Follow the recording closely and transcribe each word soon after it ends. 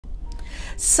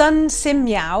Sun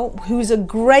Simyao, who's a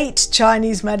great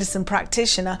Chinese medicine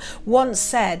practitioner, once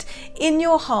said, "In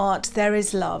your heart there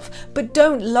is love, but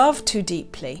don't love too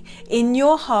deeply. In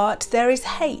your heart there is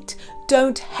hate.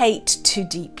 Don't hate too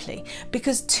deeply,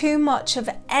 because too much of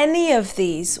any of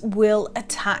these will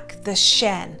attack the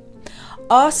Shen."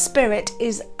 Our spirit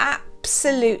is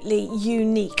absolutely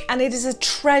unique, and it is a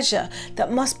treasure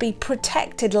that must be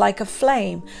protected like a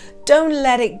flame. Don't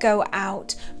let it go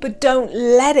out, but don't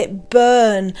let it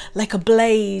burn like a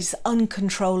blaze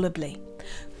uncontrollably.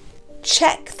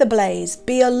 Check the blaze,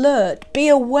 be alert, be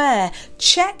aware,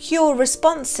 check your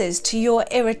responses to your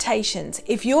irritations.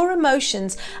 If your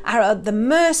emotions are at the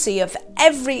mercy of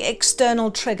every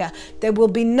external trigger, there will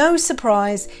be no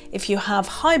surprise if you have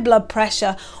high blood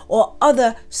pressure or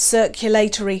other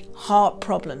circulatory heart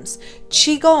problems.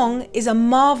 Qi Gong is a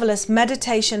marvelous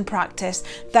meditation practice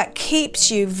that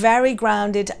keeps you very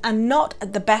grounded and not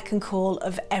at the beck and call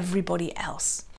of everybody else.